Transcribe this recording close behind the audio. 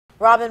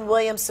Robin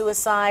Williams'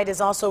 suicide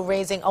is also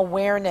raising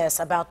awareness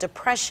about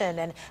depression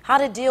and how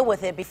to deal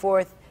with it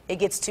before it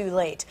gets too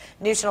late.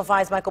 News Channel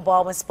 5's Michael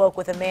Baldwin spoke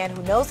with a man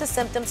who knows the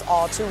symptoms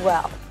all too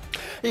well.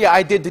 Yeah,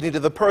 I did,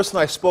 Danita. The person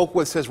I spoke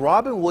with says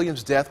Robin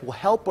Williams' death will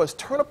help us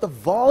turn up the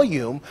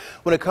volume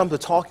when it comes to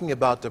talking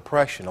about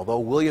depression. Although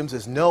Williams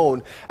is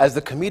known as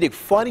the comedic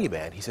funny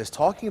man, he says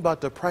talking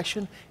about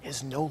depression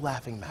is no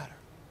laughing matter.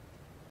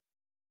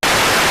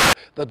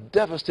 The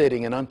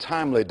devastating and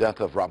untimely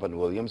death of Robin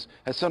Williams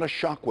has sent a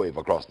shockwave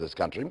across this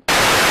country.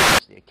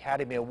 The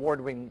Academy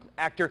Award-winning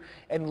actor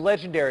and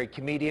legendary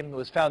comedian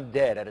was found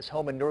dead at his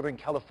home in Northern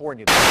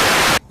California.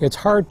 It's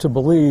hard to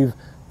believe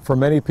for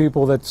many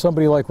people that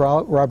somebody like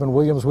Robin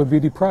Williams would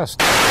be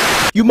depressed.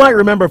 You might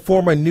remember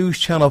former News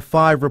Channel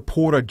 5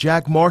 reporter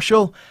Jack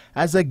Marschall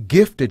as a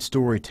gifted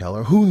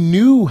storyteller who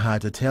knew how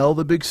to tell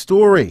the big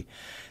story.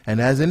 And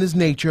as in his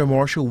nature,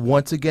 Marschall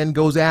once again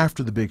goes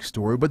after the big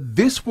story, but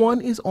this one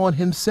is on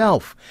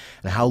himself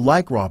and how,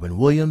 like Robin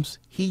Williams,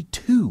 he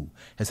too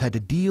has had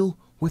to deal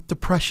with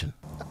depression.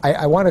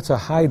 I wanted to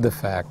hide the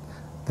fact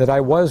that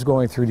I was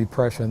going through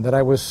depression, that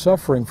I was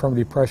suffering from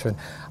depression.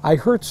 I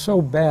hurt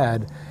so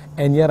bad,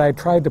 and yet I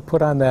tried to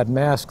put on that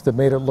mask that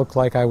made it look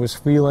like I was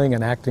feeling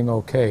and acting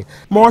okay.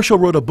 Marschall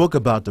wrote a book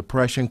about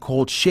depression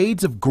called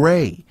Shades of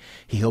Gray.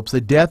 He hopes the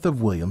death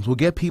of Williams will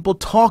get people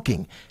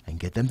talking and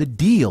get them to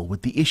deal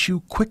with the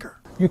issue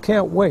quicker. You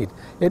can't wait.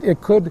 It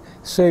could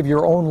save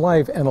your own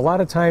life, and a lot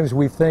of times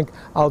we think,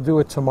 I'll do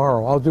it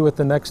tomorrow, I'll do it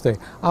the next day.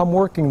 I'm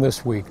working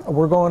this week,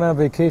 we're going on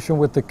vacation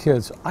with the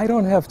kids. I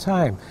don't have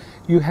time.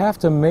 You have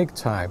to make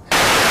time.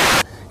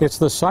 It's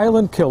the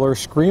silent killer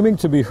screaming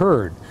to be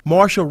heard.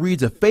 Marschall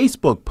reads a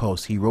Facebook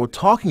post he wrote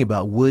talking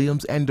about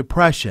Williams and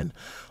depression.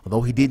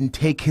 Although he didn't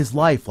take his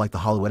life like the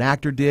Hollywood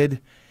actor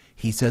did,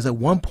 he says at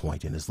one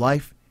point in his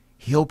life,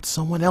 he hoped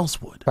someone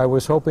else would. I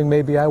was hoping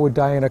maybe I would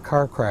die in a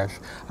car crash.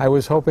 I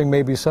was hoping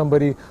maybe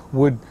somebody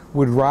would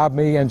rob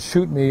me and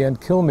shoot me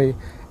and kill me.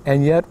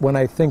 And yet, when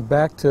I think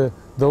back to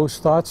those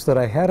thoughts that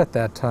I had at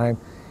that time,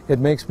 it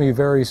makes me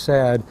very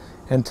sad.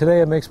 And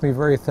today it makes me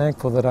very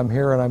thankful that I'm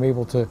here and I'm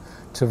able to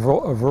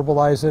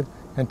verbalize it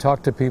and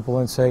talk to people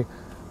and say,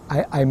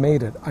 I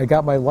made it. I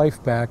got my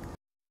life back.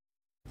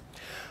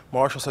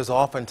 Marschall says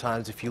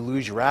oftentimes if you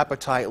lose your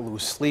appetite,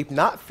 lose sleep,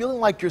 not feeling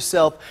like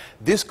yourself,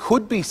 this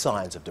could be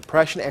signs of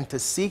depression and to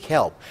seek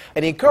help.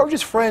 And he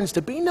encourages friends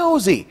to be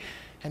nosy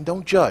and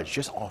don't judge,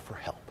 just offer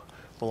help.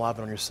 We're live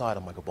on your side.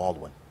 I'm Michael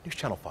Baldwin, News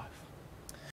Channel 5.